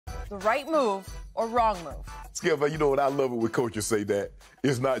the right move or wrong move? Skip, you know what I love it when coaches say that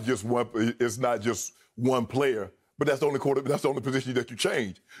it's not just one player, but that's the only that's the only position that you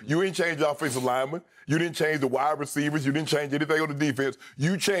change. You ain't changed the offensive lineman. You didn't change the wide receivers. You didn't change anything on the defense.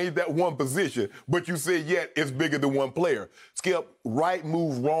 You changed that one position, but you said yet it's bigger than one player. Skip, right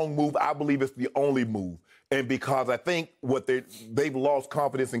move, wrong move. I believe it's the only move, and because I think they've lost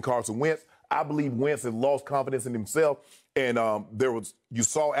confidence in Carson Wentz. I believe Wentz has lost confidence in himself, and you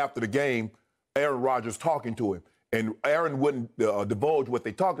saw after the game Aaron Rodgers talking to him, and Aaron wouldn't divulge what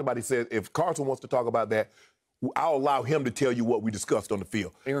they talked about. He said, if Carson wants to talk about that, I'll allow him to tell you what we discussed on the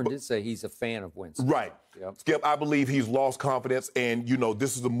field. Aaron did say he's a fan of Wentz. Right. Yep. Skip, I believe he's lost confidence, and,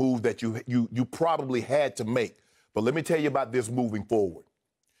 this is a move that you probably had to make. But let me tell you about this moving forward.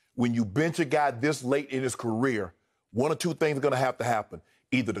 When you bench a guy this late in his career, one or two things are going to have to happen.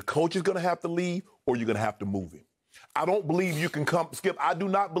 Either the coach is going to have to leave or you're going to have to move him. I don't believe you can come, Skip, I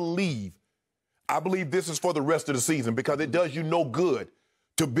believe this is for the rest of the season because it does you no good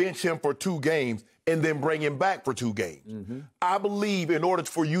to bench him for 2 games and then bring him back for 2 games. Mm-hmm. I believe in order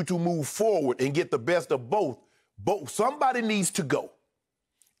for you to move forward and get the best of both, somebody needs to go.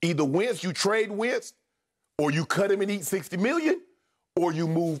 Either Wentz, you trade Wentz, or you cut him and eat $60 million, or you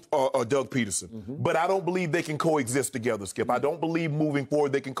move Doug Pederson. Mm-hmm. But I don't believe they can coexist together, Skip. Mm-hmm. I don't believe moving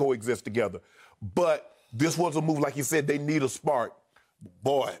forward they can coexist together. But this was a move, like you said, they need a spark.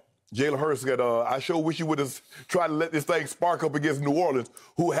 Boy, Jalen Hurts I sure wish you would have tried to let this thing spark up against New Orleans,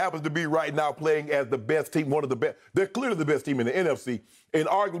 who happens to be right now playing as the best team, one of the best. They're clearly the best team in the NFC, and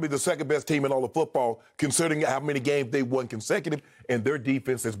arguably the second best team in all of football, considering how many games they won consecutive, and their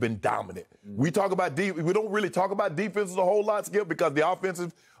defense has been dominant. Mm-hmm. We don't really talk about defenses a whole lot, Skip, because the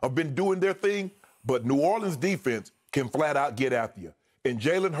offenses have been doing their thing, but New Orleans defense can flat out get after you. And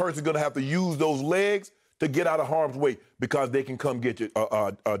Jalen Hurts is going to have to use those legs to get out of harm's way because they can come get you.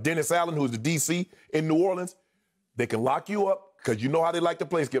 Dennis Allen, who's the DC in New Orleans, they can lock you up because you know how they like to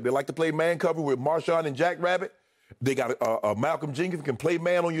play, Skip. They like to play man cover with Marshawn and Jack Rabbit. They got Malcolm Jenkins can play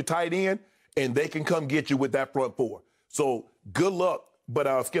man on your tight end, and they can come get you with that front 4. So good luck.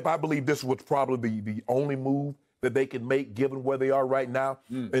 But, Skip, I believe this was probably the only move that they can make given where they are right now.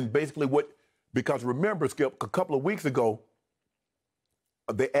 Mm. And basically because remember, Skip, a couple of weeks ago,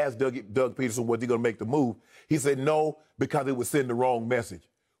 they asked Doug Pederson, was he going to make the move? He said no, because it would send the wrong message.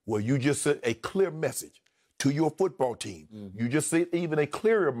 Well, you just sent a clear message to your football team. Mm-hmm. You just sent even a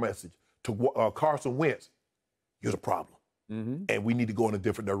clearer message to Carson Wentz. You're the problem. Mm-hmm. And we need to go in a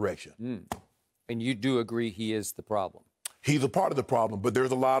different direction. Mm. And you do agree he is the problem? He's a part of the problem, but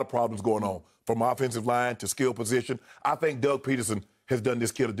there's a lot of problems going on, from offensive line to skill position. I think Doug Pederson has done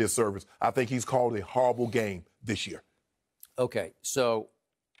this kid a disservice. I think he's called a horrible game this year. Okay, so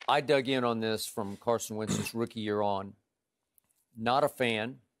I dug in on this from Carson Wentz's rookie year on. Not a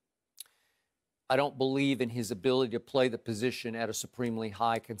fan. I don't believe in his ability to play the position at a supremely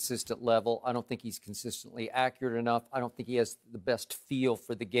high, consistent level. I don't think he's consistently accurate enough. I don't think he has the best feel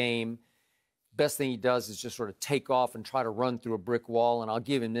for the game. Best thing he does is just sort of take off and try to run through a brick wall. And I'll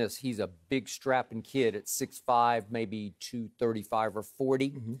give him this. He's a big, strapping kid at 6'5", maybe 235 or 40.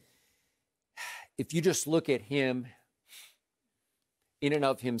 Mm-hmm. If you just look at him in and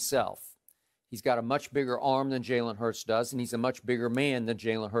of himself, he's got a much bigger arm than Jalen Hurts does, and he's a much bigger man than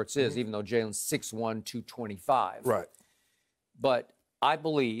Jalen Hurts is, even though Jalen's 6'1", 225. Right. But I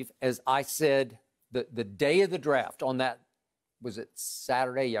believe, as I said, the day of the draft on that, was it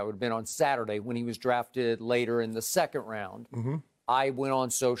Saturday? Yeah, it would have been on Saturday when he was drafted later in the second round. Mm-hmm. I went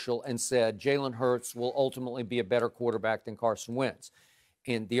on social and said Jalen Hurts will ultimately be a better quarterback than Carson Wentz.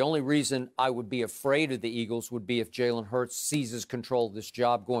 And the only reason I would be afraid of the Eagles would be if Jalen Hurts seizes control of this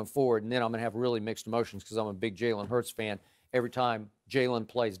job going forward. And then I'm going to have really mixed emotions because I'm a big Jalen Hurts fan. Every time Jalen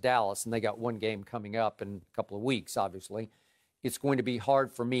plays Dallas, and they got one game coming up in a couple of weeks, obviously, it's going to be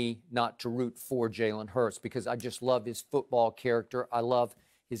hard for me not to root for Jalen Hurts because I just love his football character. I love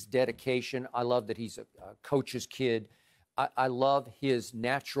his dedication. I love that he's a coach's kid. I love his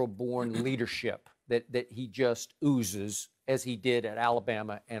natural-born leadership that he just oozes, as he did at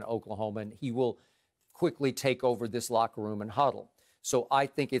Alabama and Oklahoma, and he will quickly take over this locker room and huddle. So I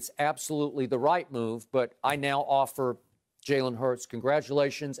think it's absolutely the right move, but I now offer Jalen Hurts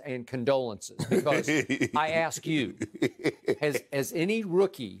congratulations and condolences because I ask you, has any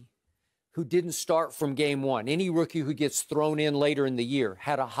rookie who didn't start from game one, any rookie who gets thrown in later in the year,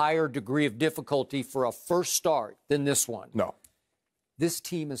 had a higher degree of difficulty for a first start than this one? No. This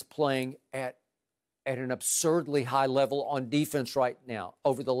team is playing at an absurdly high level on defense right now.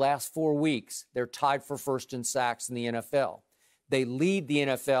 Over the last 4 weeks, they're tied for first in sacks in the NFL. They lead the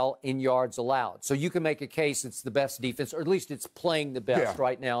NFL in yards allowed. So you can make a case it's the best defense, or at least it's playing the best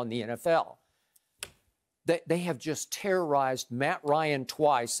right now in the NFL. They have just terrorized Matt Ryan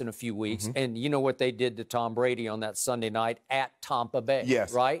twice in a few weeks, and you know what they did to Tom Brady on that Sunday night at Tampa Bay,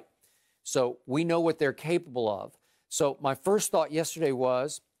 right? So we know what they're capable of. So my first thought yesterday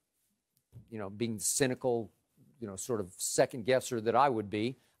was, you know, being cynical, you know, sort of second guesser that I would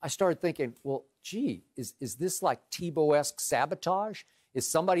be, I started thinking, well, gee, is this like Tebow-esque sabotage? Is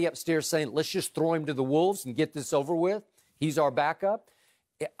somebody upstairs saying, let's just throw him to the wolves and get this over with? He's our backup.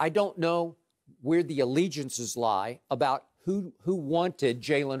 I don't know where the allegiances lie about who wanted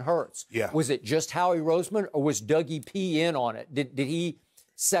Jalen Hurts. Was it just Howie Roseman, or was Dougie P in on it? Did he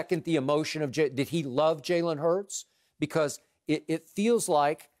second the emotion of did he love Jalen Hurts? Because it feels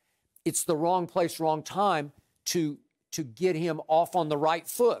like it's the wrong place, wrong time to get him off on the right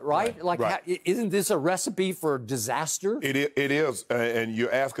foot, right? Isn't this a recipe for disaster? It is, and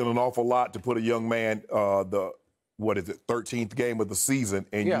you're asking an awful lot to put a young man, the 13th game of the season,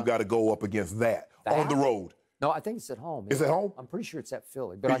 and you got to go up against that on the road. No, I think it's at home. Is it home? I'm pretty sure it's at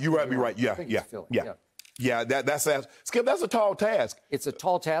Philly. But you might be right. Yeah. That's Skip. That's a tall task. It's a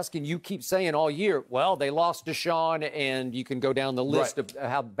tall task, and you keep saying all year, well, they lost Deshaun, and you can go down the list of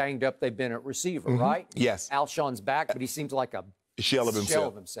how banged up they've been at receiver, right? Yes. Alshon's back, but he seems like a shell of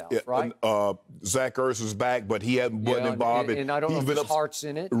himself, right? Zach Ertz is back, but he hasn't been involved. And I don't know if his heart's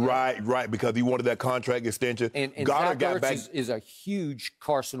in it. Right, because he wanted that contract extension. And Zach Ertz is a huge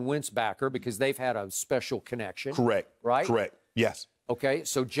Carson Wentz backer because they've had a special connection. Correct. Right? Correct. Yes. Okay,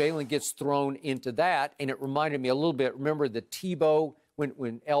 so Jalen gets thrown into that, and it reminded me a little bit. Remember the Tebow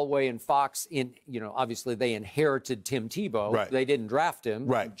when Elway and Fox obviously they inherited Tim Tebow. Right. They didn't draft him.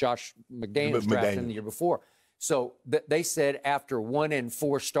 Right. Josh McDaniels drafted him the year before. So they said after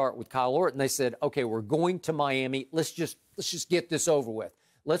 1-4 start with Kyle Orton, they said, okay, we're going to Miami. Let's just get this over with.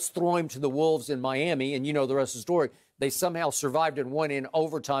 Let's throw him to the Wolves in Miami, and you know the rest of the story. They somehow survived and won in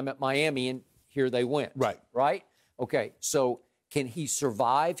overtime at Miami, and here they went. Right? Okay, so can he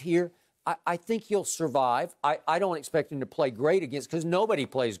survive here? I think he'll survive. I don't expect him to play great against, because nobody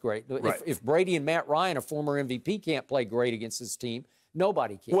plays great. If Brady and Matt Ryan, a former MVP, can't play great against his team,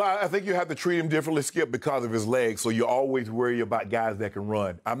 nobody can. Well, I think you have to treat him differently, Skip, because of his legs. So you always worry about guys that can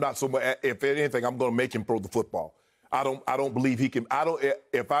run. I'm not so much. If anything, I'm going to make him throw the football. I don't believe he can.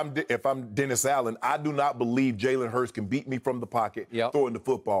 If I'm Dennis Allen, I do not believe Jalen Hurts can beat me from the pocket throwing the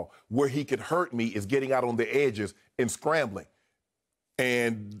football. Where he could hurt me is getting out on the edges and scrambling.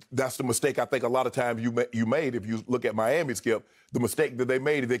 And that's the mistake I think a lot of times you made. If you look at Miami, Skip, the mistake that they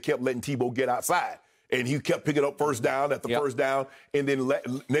made is they kept letting Tebow get outside. And he kept picking up first down after first down. And then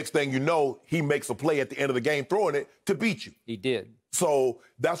next thing you know, he makes a play at the end of the game throwing it to beat you. He did. So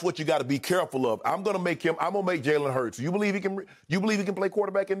that's what you got to be careful of. I'm going to make Jalen Hurts. You believe he can play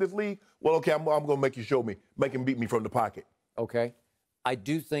quarterback in this league? Well, okay, I'm going to make him beat me from the pocket. Okay. I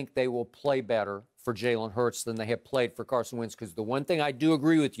do think they will play better for Jalen Hurts than they have played for Carson Wentz, because the one thing I do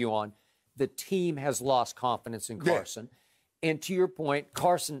agree with you on, the team has lost confidence in Carson. And to your point,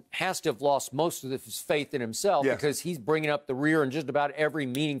 Carson has to have lost most of his faith in himself because he's bringing up the rear in just about every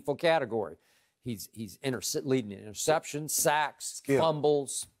meaningful category. He's leading in interceptions, sacks,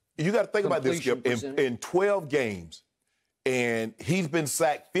 fumbles. You got to think about this, Skip. In 12 games, and he's been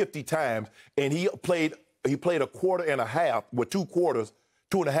sacked 50 times, and he played a quarter and a half, with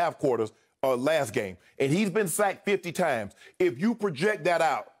 2.5 quarters last game, and he's been sacked 50 times. If you project that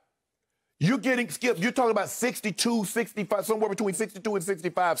out, you're talking about 62, 65, somewhere between 62 and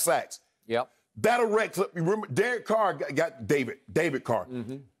 65 sacks. Yep. That erects up. Remember, Derek Carr got David Carr.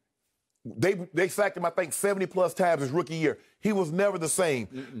 They sacked him, I think, 70-plus times his rookie year. He was never the same.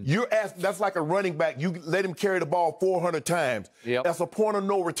 You're asking, that's like a running back. You let him carry the ball 400 times. That's a point of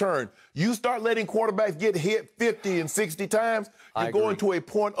no return. You start letting quarterbacks get hit 50 and 60 times, you're going to a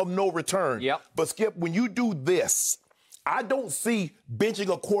point of no return. But, Skip, when you do this, I don't see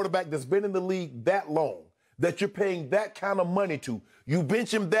benching a quarterback that's been in the league that long, that you're paying that kind of money to. You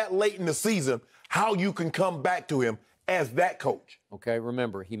bench him that late in the season, how you can come back to him as that coach. Okay,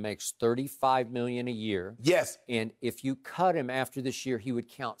 remember, he makes $35 million a year. Yes. And if you cut him after this year, he would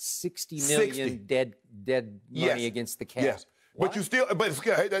count $60 million dead money against the cap. Yes. What?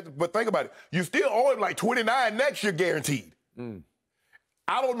 But think about it. You still owe him like $29 next year guaranteed.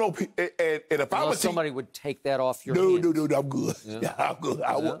 I don't know, and if I was somebody would take that off your hands. No, I'm good. I'm good.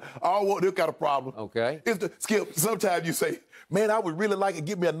 I don't want this kind of problem. Okay. Skip, sometimes you say, man, I would really like to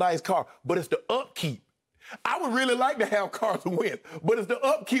get me a nice car, but it's the upkeep. I would really like to have Carson Wentz, but it's the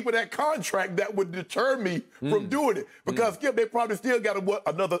upkeep of that contract that would deter me from doing it. Because, Skip, they probably still got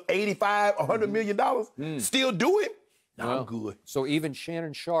another $85, $100 million. Still do it. I'm good. So even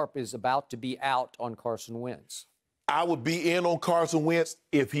Shannon Sharpe is about to be out on Carson Wentz. I would be in on Carson Wentz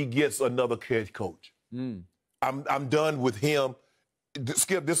if he gets another head coach. I'm done with him.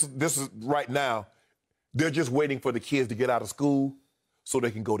 Skip, this is right now. They're just waiting for the kids to get out of school so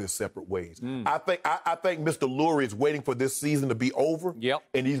they can go their separate ways. I think Mr. Lurie is waiting for this season to be over. Yep.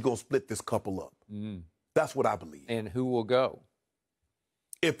 And he's going to split this couple up. That's what I believe. And who will go?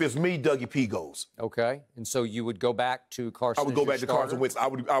 If it's me, Dougie P goes. Okay. And so you would go back to Carson. I would go back to Carson Wentz. I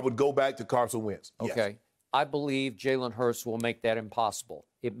would go back to Carson Wentz. Yes. Okay. I believe Jalen Hurts will make that impossible.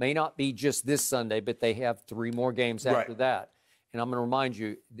 It may not be just this Sunday, but they have 3 more games after that. And I'm going to remind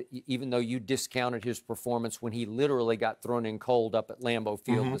you, even though you discounted his performance when he literally got thrown in cold up at Lambeau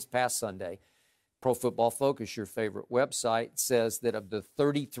Field this past Sunday, Pro Football Focus, your favorite website, says that of the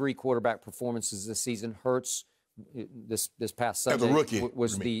 33 quarterback performances this season, Hurts this past Sunday as a rookie,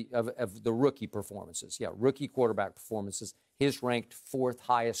 was of the rookie performances. Yeah, rookie quarterback performances. His ranked 4th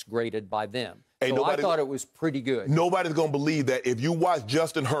highest graded by them. So I thought it was pretty good. Nobody's going to believe that if you watch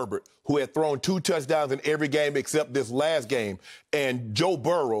Justin Herbert, who had thrown 2 touchdowns in every game except this last game, and Joe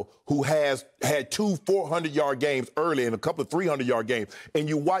Burrow, who has had 2 400-yard games early and a couple of 300-yard games, and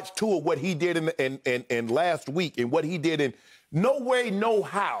you watch 2 of what he did in last week and what he did in no way, no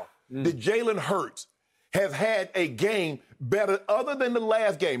how did Jalen Hurts have had a game better other than the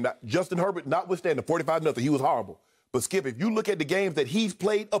last game. Now, Justin Herbert, notwithstanding 45-0, he was horrible. But, Skip, if you look at the games that he's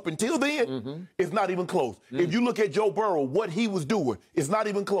played up until then, it's not even close. If you look at Joe Burrow, what he was doing, it's not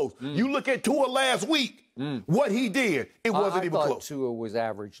even close. You look at Tua last week, what he did, it wasn't even close. I thought Tua was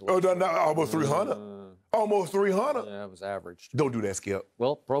average. Almost 300. Almost 300. Yeah, it was average. Don't do that, Skip.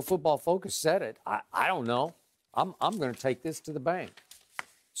 Well, Pro Football Focus said it. I don't know. I'm going to take this to the bank.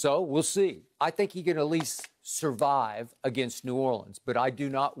 So we'll see. I think he can at least survive against New Orleans, but I do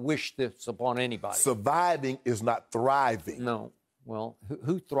not wish this upon anybody. Surviving is not thriving. No. Well,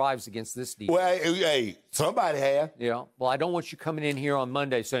 who thrives against this defense? Well, hey, somebody has. Yeah. Well, I don't want you coming in here on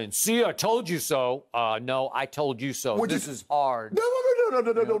Monday saying, see, I told you so. No, I told you so. This is hard. No,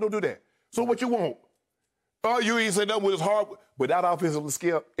 don't do that. So what you want? Oh, you ain't saying nothing when it's hard. With that offensive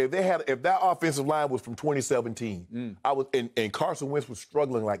skill, if that offensive line was from 2017, and Carson Wentz was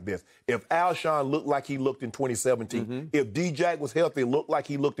struggling like this. If Alshon looked like he looked in 2017, if D-Jack was healthy, looked like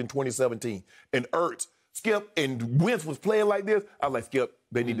he looked in 2017, and Ertz, Skip, and Wentz was playing like this, I was like, Skip,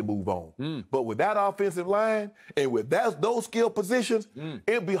 they need to move on. But with that offensive line and with those skill positions,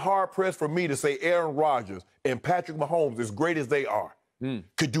 it'd be hard-pressed for me to say Aaron Rodgers and Patrick Mahomes, as great as they are,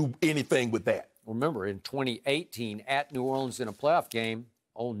 could do anything with that. Remember, in 2018, at New Orleans in a playoff game,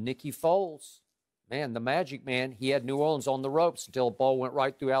 old Nicky Foles, man, the Magic Man, he had New Orleans on the ropes until a ball went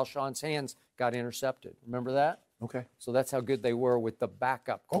right through Alshon's hands, got intercepted. Remember that? Okay. So that's how good they were with the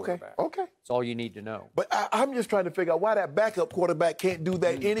backup quarterback. Okay. That's all you need to know. But I'm just trying to figure out why that backup quarterback can't do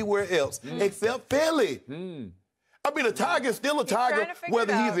that anywhere else except Philly. I mean, a tiger's still a tiger,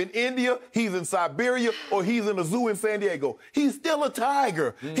 whether he's in India, he's in Siberia, or he's in a zoo in San Diego. He's still a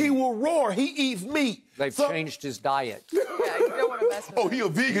tiger. He will roar. He eats meat. They've changed his diet. Yeah, you don't want to mess with him. He a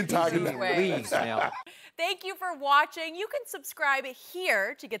vegan tiger. He's eating leaves now. Thank you for watching. You can subscribe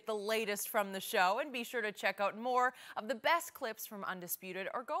here to get the latest from the show, and be sure to check out more of the best clips from Undisputed,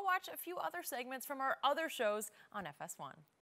 or go watch a few other segments from our other shows on FS1.